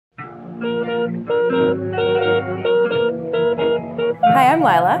Hi, I'm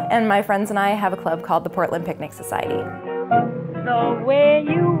Lila, and my friends and I have a club called the Portland Picnic Society.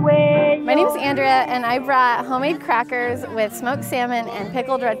 My name is Andrea, and I brought homemade crackers with smoked salmon and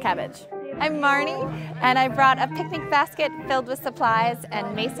pickled red cabbage. I'm Marnie, and I brought a picnic basket filled with supplies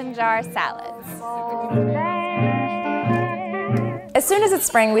and mason jar salads. As soon as it's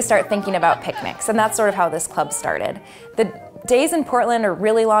spring, we start thinking about picnics, and that's sort of how this club started. The days in Portland are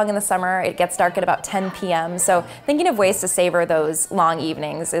really long in the summer. It gets dark at about 10 p.m., so thinking of ways to savor those long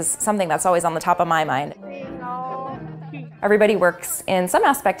evenings is something that's always on the top of my mind. Everybody works in some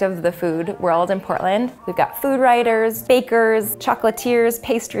aspect of the food world in Portland. We've got food writers, bakers, chocolatiers,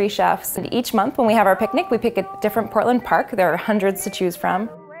 pastry chefs. And each month when we have our picnic, we pick a different Portland park. There are hundreds to choose from.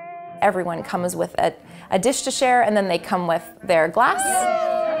 Everyone comes with a dish to share, and then they come with their glass,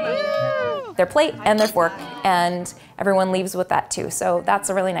 their plate, and their fork, and everyone leaves with that too. So that's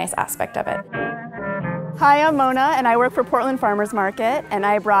a really nice aspect of it. Hi, I'm Mona, and I work for Portland Farmers Market, and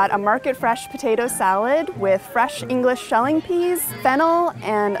I brought a market fresh potato salad with fresh English shelling peas, fennel,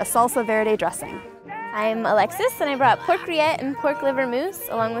 and a salsa verde dressing. I'm Alexis, and I brought pork rillette and pork liver mousse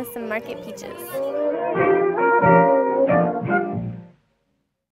along with some market peaches.